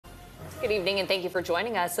Good evening and thank you for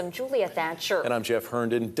joining us. I'm Julia Thatcher. And I'm Jeff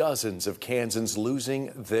Herndon. Dozens of Kansans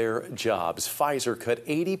losing their jobs. Pfizer cut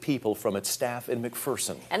 80 people from its staff in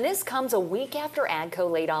McPherson. And this comes a week after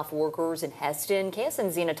AGCO laid off workers in Heston.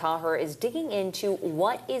 KSN's Zena Taher is digging into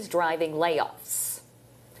what is driving layoffs.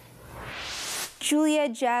 Julia,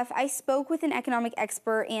 Jeff, I spoke with an economic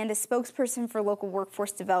expert and a spokesperson for local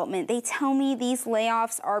workforce development. They tell me these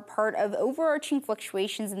layoffs are part of overarching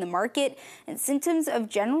fluctuations in the market and symptoms of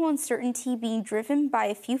general uncertainty being driven by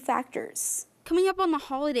a few factors. Coming up on the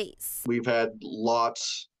holidays, we've had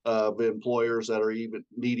lots of employers that are even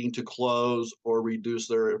needing to close or reduce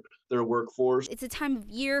their workforce. It's a time of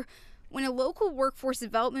year when a local workforce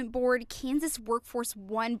development board, Kansas Workforce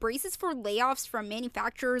One, braces for layoffs from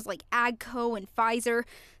manufacturers like AGCO and Pfizer.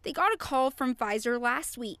 They got a call from Pfizer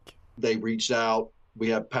last week. They reached out. We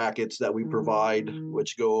have packets that we provide,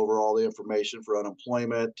 which go over all the information for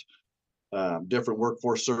unemployment, different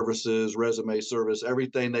workforce services, resume service,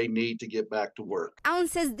 everything they need to get back to work. Alan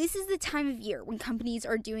says this is the time of year when companies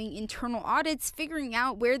are doing internal audits, figuring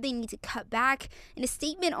out where they need to cut back. In a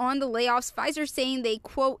statement on the layoffs, Pfizer saying they,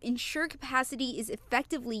 quote, ensure capacity is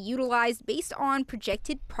effectively utilized based on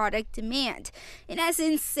projected product demand. In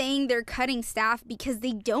essence, saying they're cutting staff because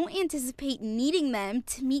they don't anticipate needing them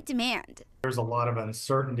to meet demand. There's a lot of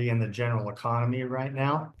uncertainty in the general economy right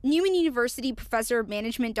now. Newman University professor of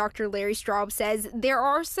management Dr. Larry Straub says there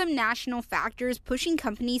are some national factors pushing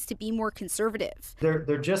companies to be more conservative.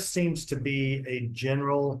 There just seems to be a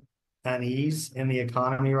general unease in the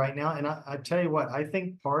economy right now. And I tell you what, I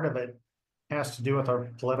think part of it has to do with our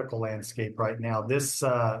political landscape right now. This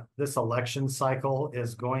election cycle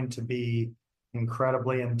is going to be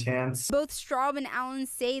incredibly intense. Both Straub and Allen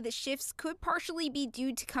say the shifts could partially be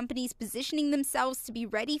due to companies positioning themselves to be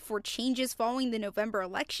ready for changes following the November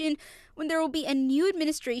election, when there will be a new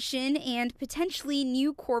administration and potentially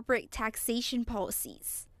new corporate taxation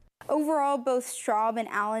policies. Overall, both Straub and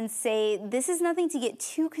Allen say this is nothing to get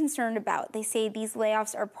too concerned about. They say these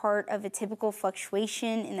layoffs are part of a typical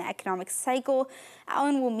fluctuation in the economic cycle.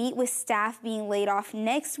 Allen will meet with staff being laid off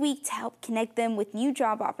next week to help connect them with new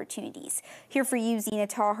job opportunities. Here for you, Zena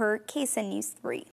Taher, KSN News 3.